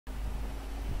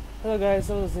Hello guys,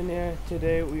 Listen here.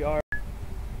 Today we are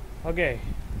okay.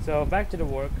 So back to the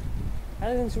work.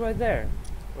 Everything's right there.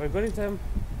 We're going to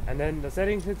and then the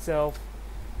settings itself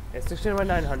is 16 by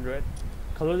 900,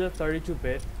 color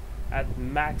 32-bit at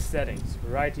max settings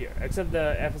right here. Except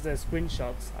the FSS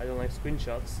screenshots. I don't like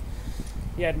screenshots.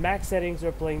 Yeah, at max settings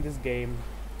we're playing this game.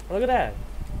 Look at that.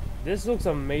 This looks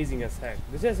amazing as heck.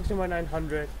 This is 16 by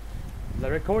 900.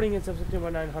 The recording is 16 by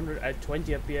 900 at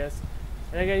 20 FPS.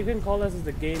 And again, you can call this as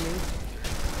the gaming.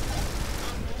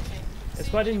 It's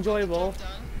quite enjoyable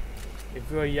if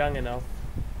you are young enough.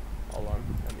 Hold on,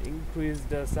 let me increase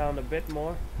the sound a bit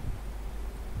more.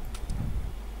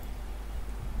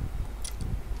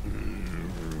 And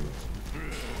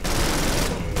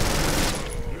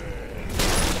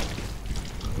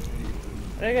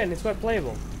again, it's quite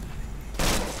playable.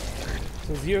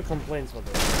 So zero complaints for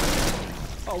this.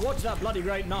 Oh, what's that bloody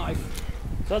great knife?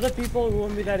 So other people it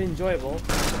won't be that enjoyable.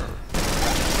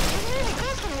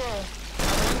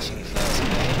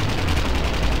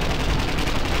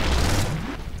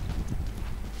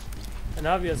 And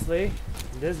obviously,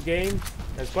 this game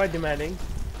is quite demanding.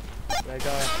 Like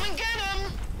come and get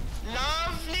 'em!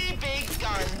 Lovely big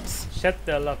guns. Shut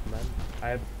the hell up, man.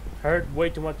 I've heard way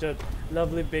too much of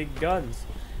lovely big guns.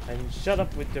 And shut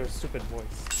up with your stupid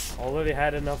voice. Already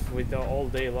had enough with all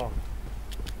day long.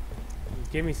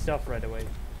 Give me stuff right away.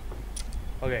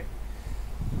 Okay.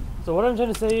 So what I'm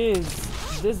trying to say is,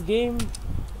 this game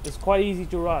is quite easy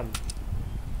to run.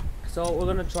 So we're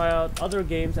gonna try out other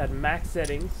games at max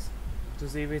settings to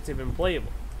see if it's even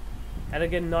playable. And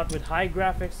again, not with high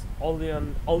graphics, only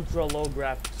on ultra low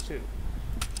graphics too.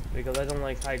 Because I don't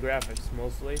like high graphics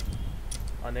mostly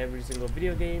on every single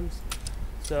video games.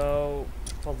 So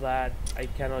for that, I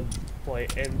cannot play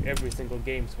every single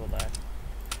games for that.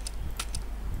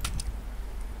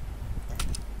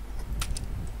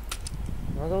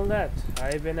 Not only that,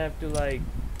 I even have to like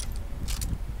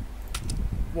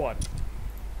what?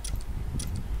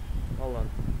 Hold on.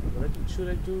 What should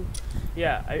I do?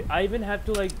 Yeah, I even have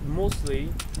to like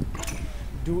mostly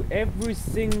do every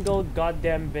single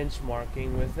goddamn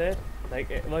benchmarking with it.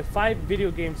 Like 5 video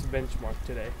games benchmark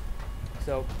today.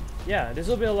 So yeah, this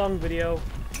will be a long video.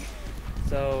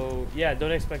 So yeah,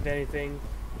 don't expect anything.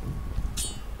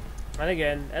 And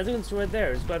again, as you can see right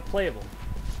there, it's quite playable.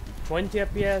 20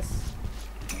 FPS.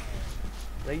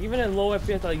 Like even in low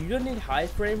FPS, like you don't need high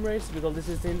frame rates because this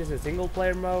is single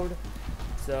player mode.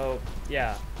 So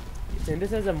yeah, since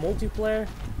this is a multiplayer,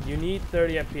 you need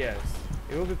 30 FPS.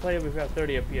 It will be playable if you have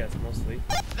 30 FPS mostly.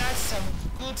 That's some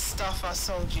good stuff I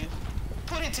sold you.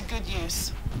 Put it to good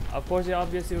use. Of course, yeah,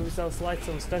 obviously we saw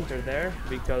some stunter there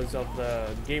because of the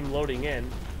game loading in.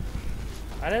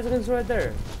 And as you can see right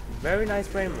there, very nice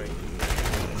frame rate.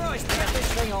 Christ, get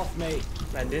this thing off me!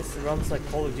 Man, this runs like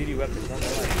Call of Duty weapons.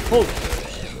 Hold!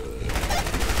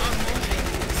 I'm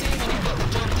moving. See when you've got the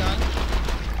job done.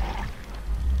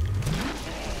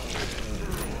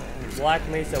 Black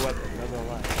Mesa weapon, not gonna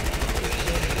lie.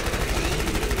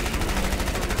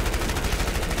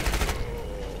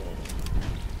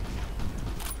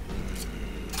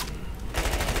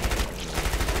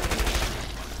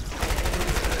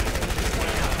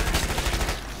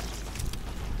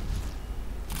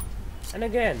 And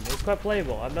again, it's quite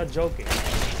playable, I'm not joking.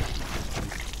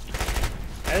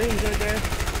 Everything's right there.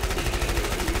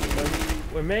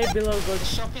 We may be a little good. The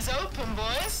shop is open,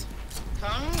 boys.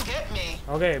 Come get me.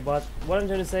 Okay, but what I'm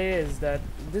trying to say is that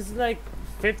this is like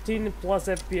 15 plus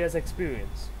FPS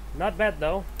experience. Not bad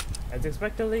though. As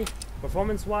expectedly,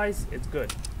 performance wise, it's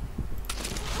good.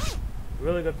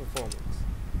 Really good performance.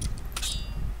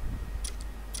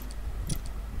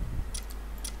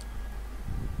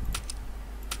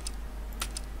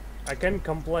 I can't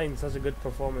complain such a good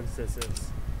performance this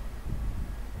is.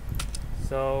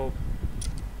 So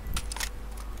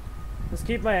just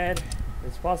keep my head,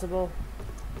 it's possible.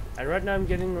 And right now I'm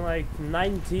getting like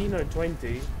 19 or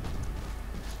 20.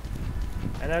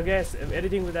 And I guess if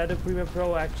editing with Adobe Premiere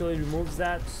Pro actually removes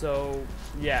that, so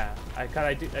yeah, I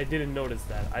didn't notice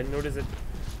that. I noticed it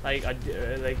like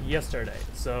yesterday.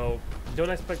 So don't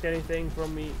expect anything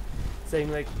from me saying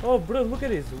like, oh bro, look at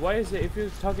this. Why is it, if you're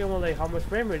talking about like how much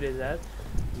frame rate is that,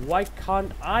 why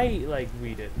can't I like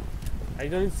read it? I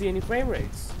don't see any frame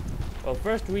rates. Well,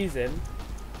 first reason,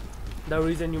 the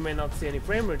reason you may not see any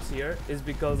frame rates here is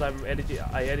because I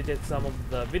edited some of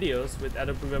the videos with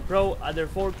Adobe Premiere Pro, either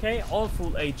 4K or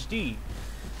Full HD.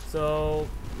 So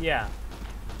yeah.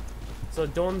 So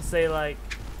don't say like,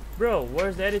 bro,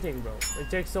 where's the editing, bro? It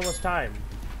takes so much time.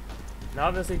 Now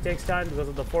obviously it takes time because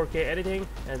of the 4K editing,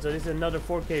 and so this is another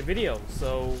 4K video.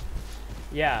 So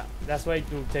yeah, that's why it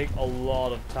will take a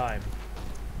lot of time.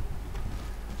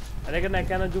 And again, I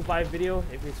cannot do 5 video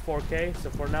if it's 4K, so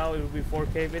for now it will be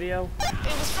 4K video. It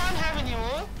was fun having you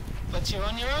all, but you're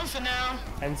on your own for now.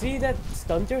 And see that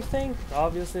stunter thing?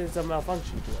 Obviously it's a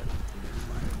malfunction to it.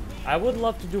 I would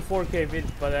love to do 4K vid,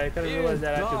 but I kind of realized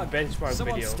that I have to benchmark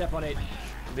Someone video. step on it.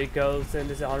 Because then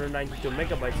there's 192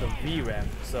 megabytes of VRAM,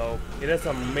 so it has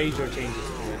some major changes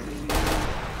to it.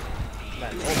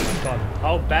 Man, oh my god,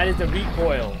 how bad is the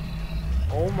recoil?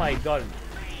 Oh my god.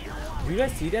 Do you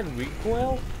guys see that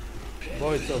recoil?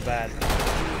 Boy, it's so bad.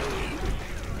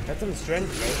 That's some strength,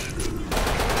 bro. Don't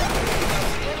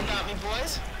forget about me,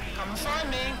 boys. Come and find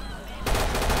me.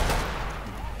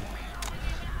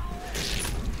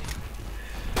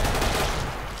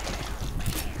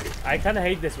 I kinda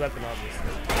hate this weapon,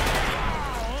 obviously.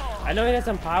 I know it has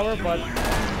some power, but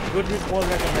good recoil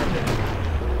recommended.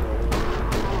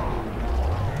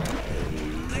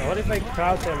 Now what if I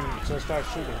crouch and just start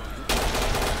shooting?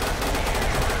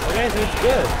 Okay, so it's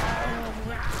good.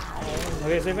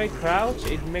 Okay, so if I crouch,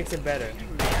 it makes it better.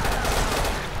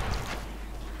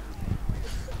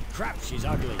 Crap, she's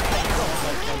ugly. Really? Get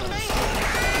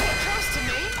close to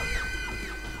me.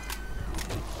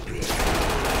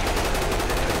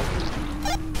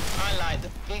 I like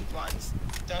the big ones,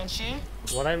 don't you?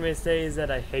 What I may say is that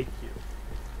I hate you.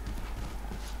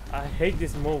 I hate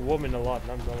this woman a lot,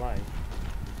 not gonna lie.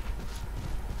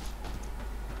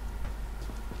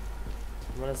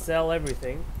 I'm gonna sell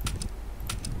everything.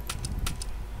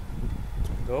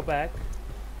 Go back.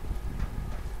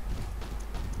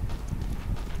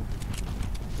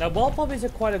 Now ball pump is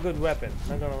quite a good weapon,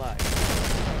 not gonna lie.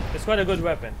 It's quite a good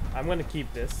weapon. I'm gonna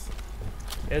keep this.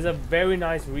 There's a very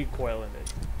nice recoil in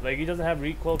it. Like, it doesn't have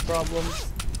recoil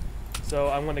problems. So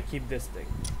I'm gonna keep this thing.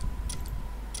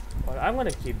 But I'm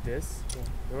gonna keep this.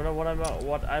 You know what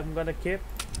I'm gonna keep?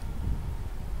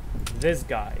 This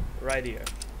guy right here.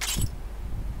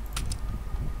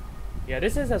 Yeah,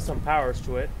 this has some powers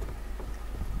to it.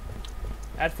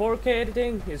 At 4K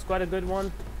editing, it's quite a good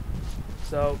one.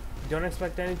 So don't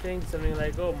expect anything. Something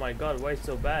like, oh my god, why it's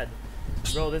so bad?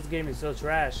 Bro, this game is so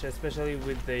trash, especially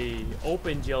with the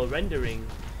OpenGL rendering.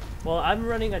 Well, I'm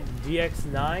running a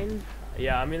DX9.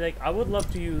 Yeah, I mean, like, I would love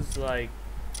to use like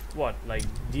what, like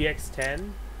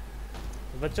DX10,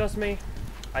 but trust me,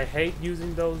 I hate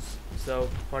using those. So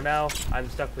for now, I'm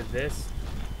stuck with this.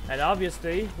 And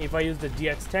obviously, if I use the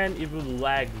DX10, it will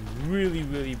lag really,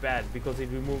 really bad because it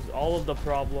removes all of the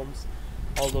problems,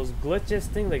 all those glitches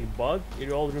thing like bug.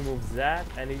 It all removes that,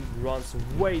 and it runs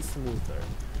way smoother.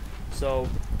 So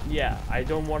yeah, I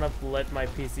don't want to let my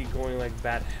PC go in like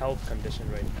bad health condition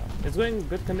right now. It's going in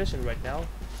good condition right now,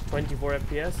 24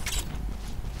 FPS.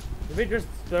 If it was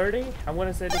 30, I'm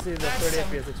gonna say this is a 30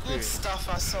 FPS Good experience. stuff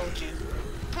I sold you.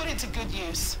 Put it to good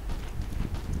use.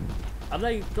 I'm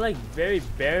like very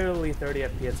barely 30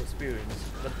 FPS experience,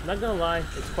 but not gonna lie,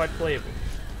 it's quite playable.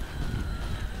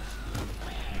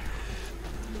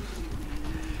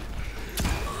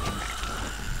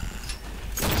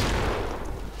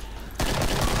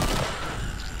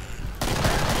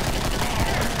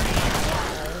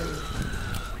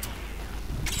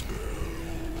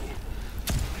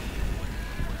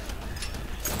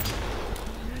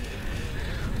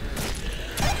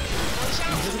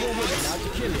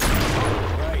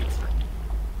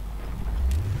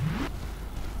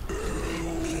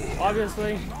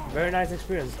 Obviously, very nice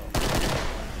experience though.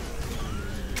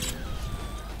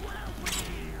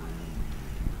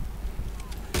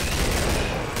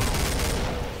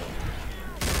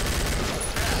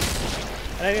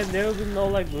 And again, there will be no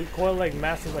like recoil like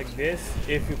massive like this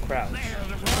if you crouch.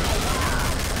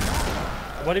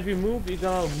 But if you move, you're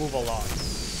gonna move a lot.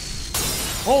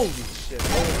 Holy shit,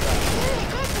 what was that?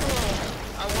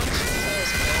 I want you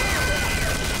first,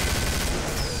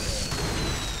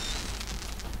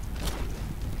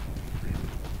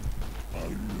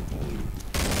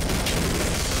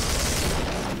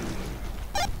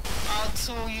 I'll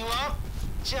tool you up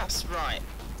just right.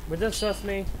 But just trust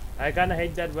me, I kinda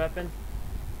hate that weapon.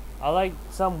 I like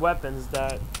some weapons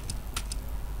that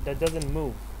doesn't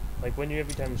move, like when you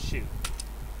every time you shoot.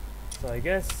 So I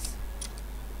guess,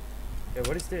 yeah,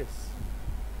 what is this?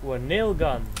 Ooh, a nail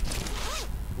gun.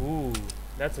 Ooh,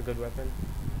 that's a good weapon.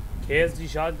 KSG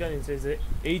shotgun, it says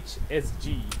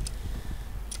HSG.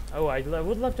 Oh, I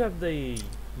would love to have the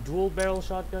dual barrel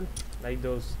shotgun, like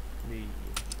those,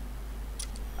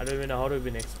 I don't even know how to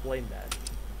even explain that.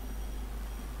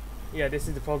 Yeah, this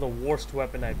is probably the worst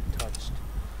weapon I've touched.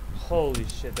 Holy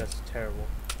shit, that's terrible.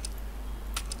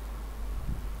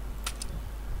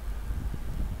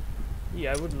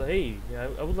 Yeah, I would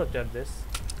love to have this.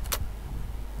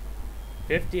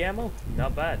 50 ammo?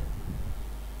 Not bad.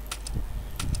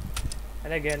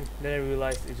 And again, then I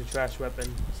realized it's a trash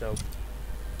weapon, so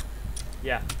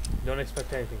yeah, don't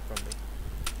expect anything from me.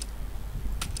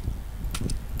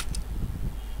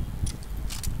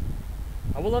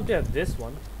 I would love to have this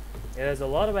one. It has a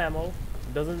lot of ammo.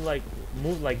 It doesn't like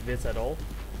move like this at all.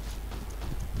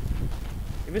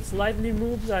 If it slightly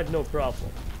moves, I have no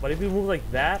problem. But if it moves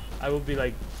like that, I will be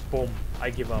like, boom, I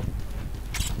give up.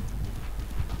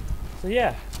 So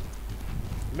yeah,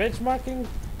 benchmarking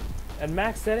and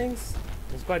max settings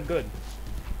is quite good.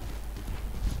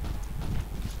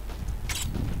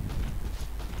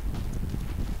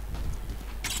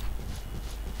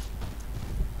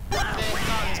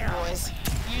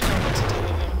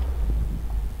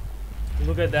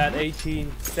 Look at that,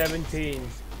 18, 17.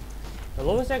 The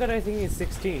lowest I got, I think, is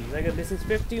 16. Like, this is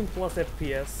 15 plus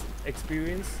FPS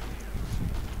experience.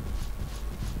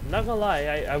 I'm not gonna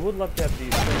lie, I would love to have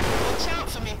these things. Watch out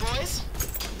for me, boys.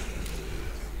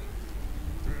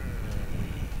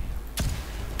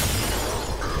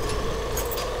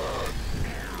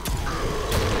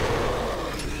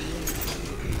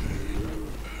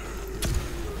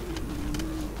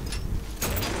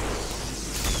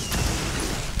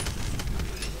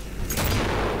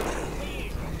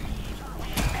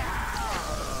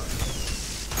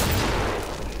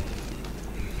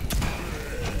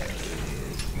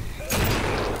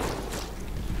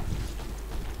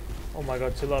 Oh my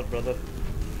god, chill out, brother.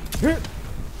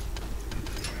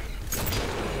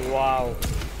 Wow.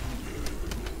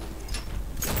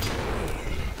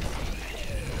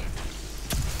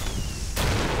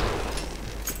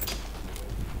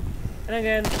 And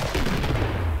again,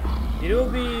 it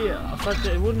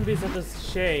wouldn't be such a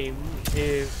shame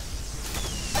if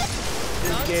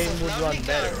this game would run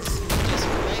better. Just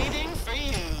waiting for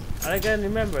you. And again,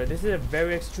 remember, this is a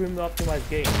very extremely optimized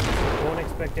game. So don't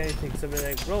expect anything something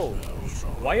like, bro,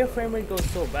 why your frame rate goes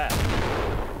so bad?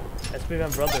 That's what my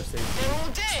brother says. They're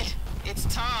all dead. It's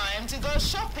time to go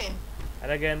shopping.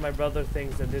 And again, my brother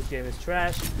thinks that this game is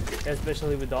trash,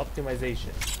 especially with the optimization.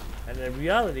 And in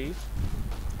reality,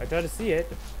 I try to see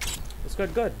it, it's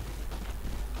quite good.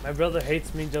 My brother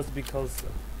hates me just because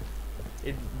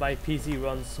my PC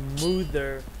runs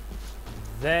smoother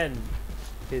than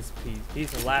his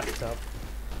laptop.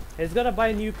 He's gonna buy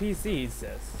a new PC, he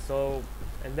says. So,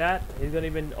 and that, he's gonna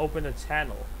even open a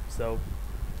channel. So,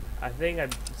 I think I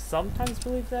sometimes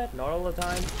believe that, not all the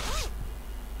time.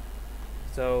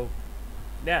 So,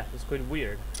 yeah, it's quite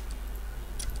weird.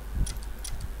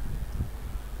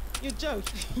 You're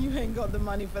joking. You ain't got the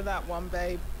money for that one,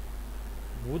 babe.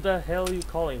 Who the hell are you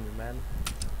calling me, man?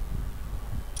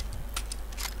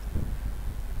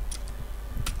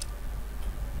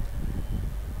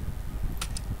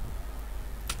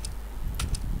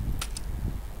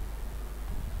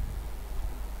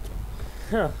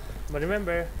 But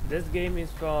remember, this game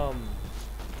is from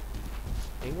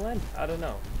England? I don't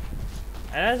know.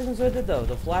 And as considered though,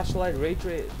 the flashlight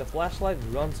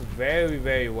runs very,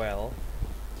 very well.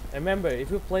 And remember,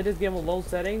 if you play this game on low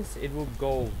settings, it will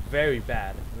go very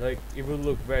bad. Like, it will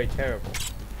look very terrible.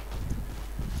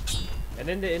 And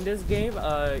in this game,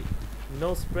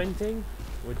 no sprinting,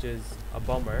 which is a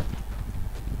bummer.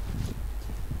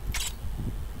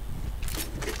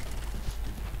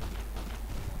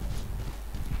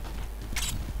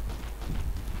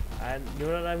 And you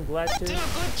know what I'm glad to? Do a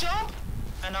good job,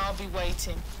 and I'll be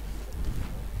waiting.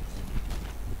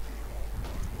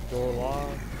 Door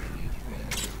locked.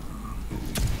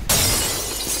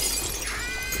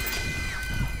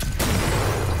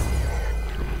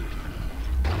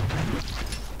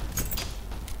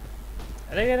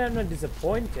 And again, I'm not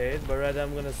disappointed, but rather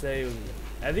I'm gonna say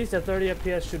at least a 30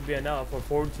 FPS should be enough, or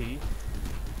 40.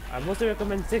 I mostly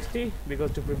recommend 60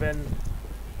 because to prevent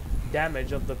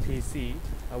damage of the PC,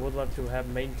 I would love to have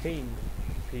maintained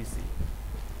PC.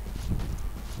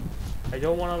 I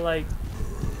don't want to like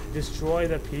destroy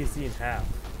the PC in half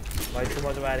by too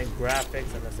much of adding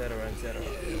graphics and etc, etc.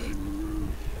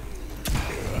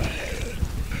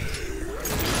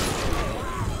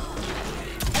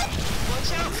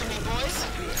 Watch out for me, boys.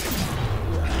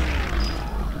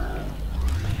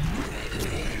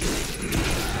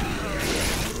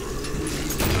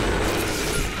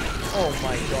 Oh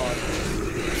my god.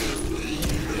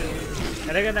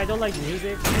 And again, I don't like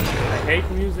music. I hate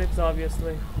music,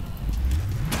 obviously.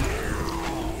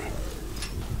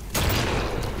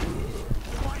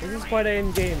 This is quite an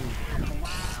in-game.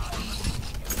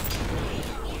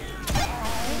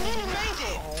 You nearly made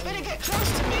it. Better get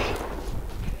close to me.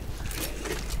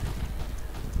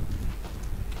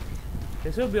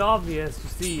 This will be obvious to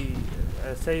see,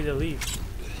 say the least.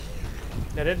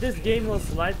 That if this game was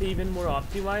slightly even more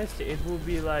optimized, it would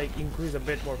be like increase a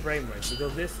bit more frame rate,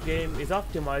 because this game is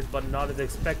optimized but not as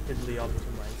expectedly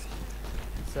optimized.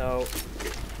 So,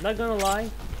 not gonna lie,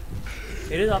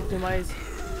 it is optimized.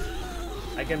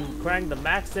 I can crank the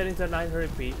max settings to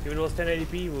 900p. If it was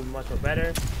 1080p, it would be much more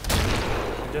better.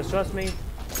 Just trust me,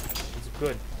 it's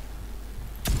good.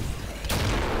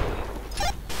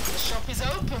 The shop is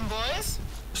open, boys.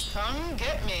 Come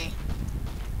get me.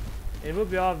 It would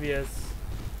be obvious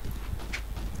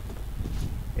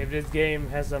if this game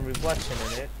has some reflection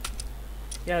in it.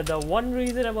 Yeah, the one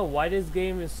reason about why this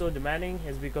game is so demanding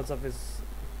is because of its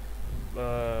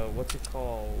what's it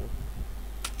called?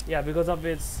 Yeah, because of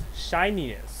its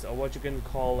shininess, or what you can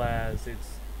call as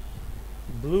its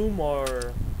bloom,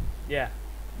 or yeah,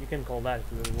 you can call that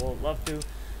if you really would love to,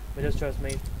 but just trust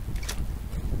me.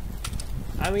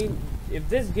 I mean, if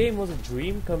this game was a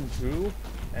dream come true,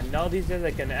 and now these days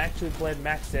I can actually play at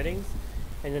max settings,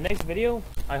 in the next video,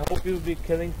 I hope it will be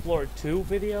Killing Floor 2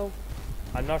 video.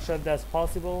 I'm not sure if that's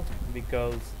possible,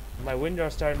 because my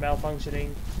Windows started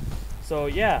malfunctioning. So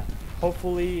yeah,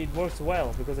 hopefully it works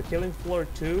well, because the Killing Floor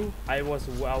 2,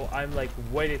 I'm like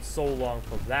waited so long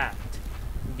for that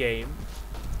game.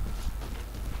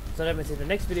 So let me see, the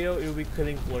next video it will be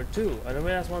Killing Floor 2. And let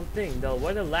me ask one thing,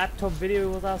 why the laptop video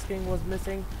he was asking was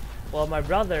missing? Well, my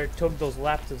brother took those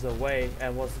laptops away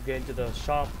and was going to the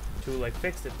shop to like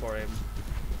fix it for him.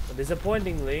 But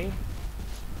disappointingly,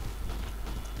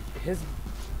 his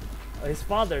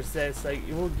father says like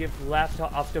it will give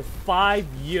laptop after 5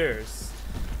 years.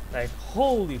 Like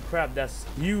holy crap, that's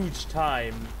huge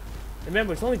time.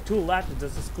 Remember, it's only 2 laptops,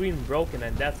 there's a screen broken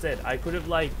and that's it. I could have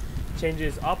like changed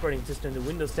his operating system to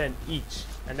Windows 10 each,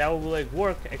 and that will like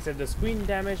work, except the screen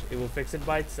damage, it will fix it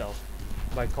by itself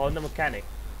by calling the mechanic.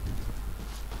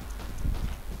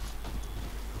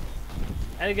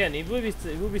 And again, it would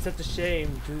be such a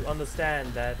shame to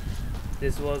understand that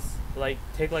this was like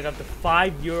take like up to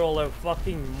 5 years or a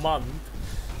fucking month.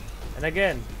 And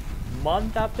again,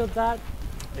 month after that,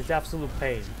 it's absolute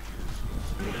pain.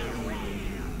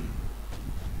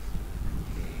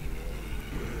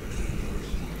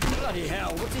 Bloody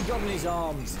hell, what's he got in his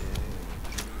arms?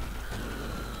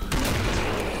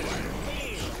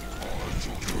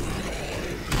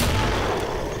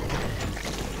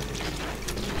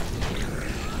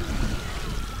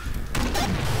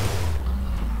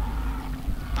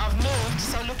 I've moved,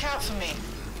 so look out for me.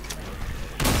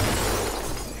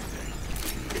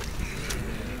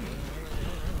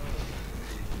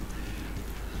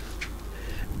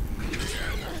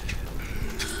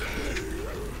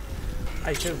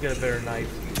 I should get a better knife.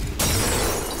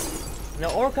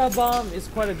 Now, Orca Bomb is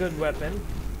quite a good weapon.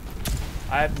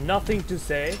 I have nothing to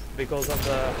say because of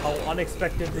how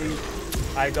unexpectedly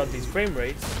I got these frame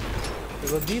rates.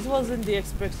 Because these wasn't the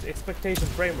expectation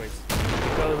frame rates.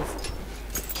 Because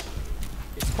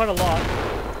it's quite a lot.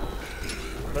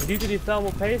 But due to the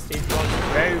thermal paste, it runs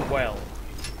very well.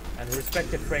 And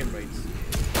respected frame rates.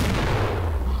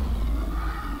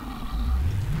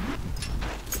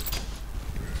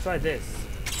 Try this.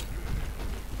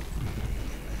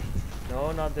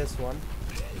 No, not this one.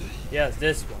 Yes,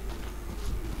 this one.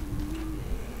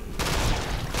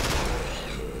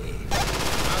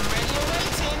 I'm ready and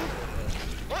waiting.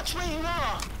 Watch where you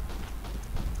are.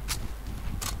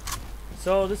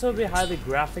 So this will be highly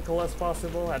graphical as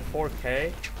possible at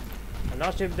 4K. I'm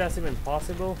not sure if that's even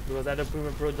possible because Adobe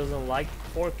Premiere Pro doesn't like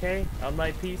 4K on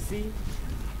my PC.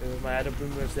 Because my Adobe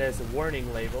Premiere says a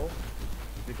warning label.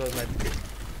 Because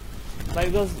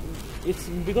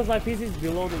because my PC is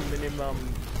below the minimum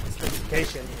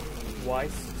specification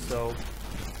wise, so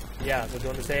yeah, so don't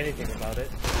want to say anything about it.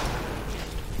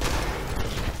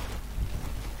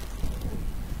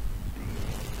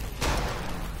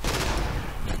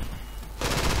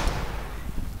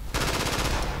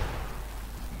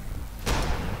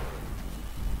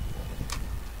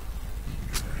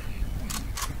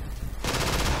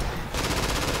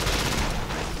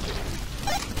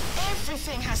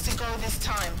 Everything has to go this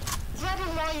time. Grab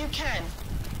them while you can.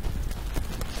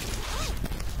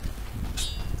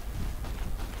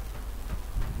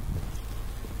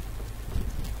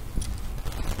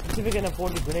 Let's see if we can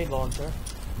afford the grenade launcher.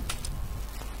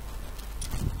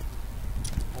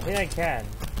 I think I can.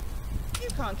 You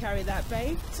can't carry that,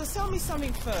 babe. So sell me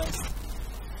something first.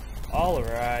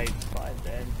 Alright, fine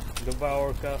then. Goodbye,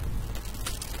 Orca.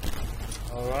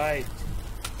 Alright.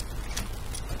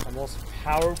 The most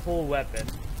powerful weapon.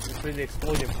 This is the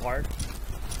explosive part.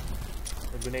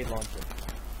 The grenade launcher.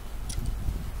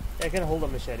 Yeah, I can hold a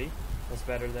machete. That's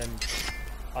better than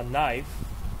a knife.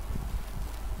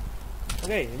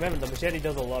 Okay, remember the machete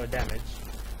does a lot of damage.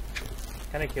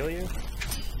 Can I kill you?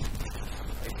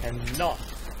 I cannot.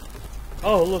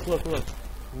 Oh, look, look, look.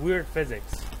 Weird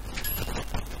physics.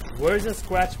 Where's the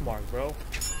scratch mark, bro?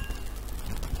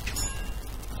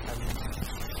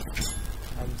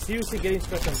 I'm seriously getting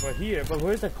scratched over here, but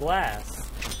where's the glass?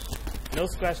 No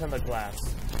scratch on the glass.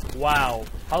 Wow,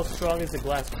 how strong is the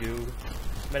glass, dude?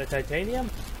 Made of titanium?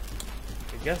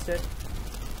 I guessed it.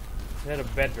 It's made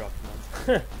of bedrock,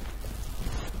 man.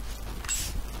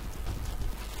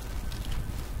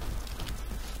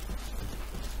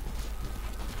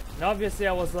 And obviously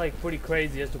I was like pretty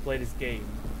crazy just to play this game.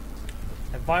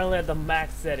 And finally at the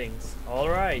max settings.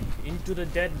 Alright, into the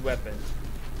dead weapon.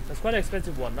 That's quite an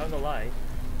expensive one, not gonna lie.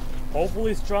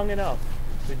 Hopefully strong enough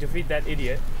to defeat that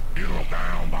idiot.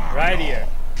 Right here.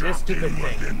 This stupid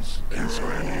thing.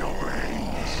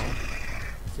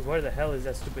 So where the hell is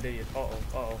that stupid idiot? Uh-oh,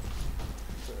 uh-oh.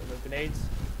 The grenades.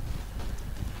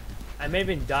 I may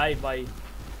even die by... thing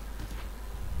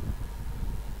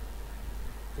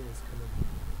is coming.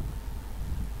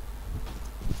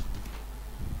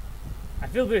 I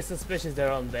feel very suspicious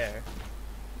they're on there.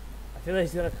 I feel like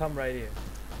he's gonna come right here.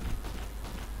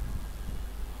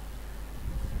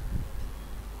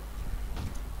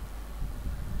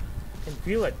 I can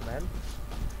feel it, man.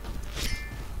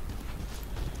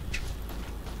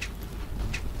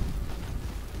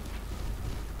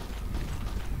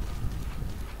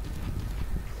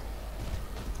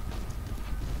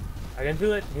 I can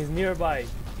feel it. He's nearby.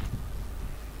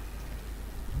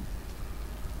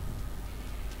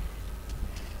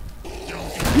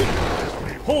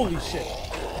 Holy shit!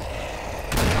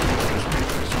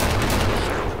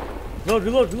 Reload,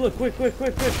 reload, reload! Quick, quick,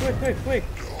 quick, quick, quick, quick, quick!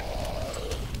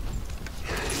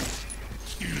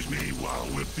 Excuse me while I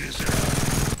whip this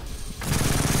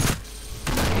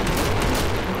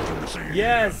out.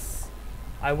 Yes!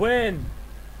 I win!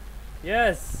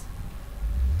 Yes!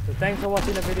 So thanks for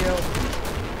watching the video,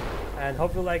 and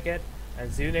hope you like it,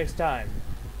 and see you next time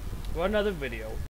for another video.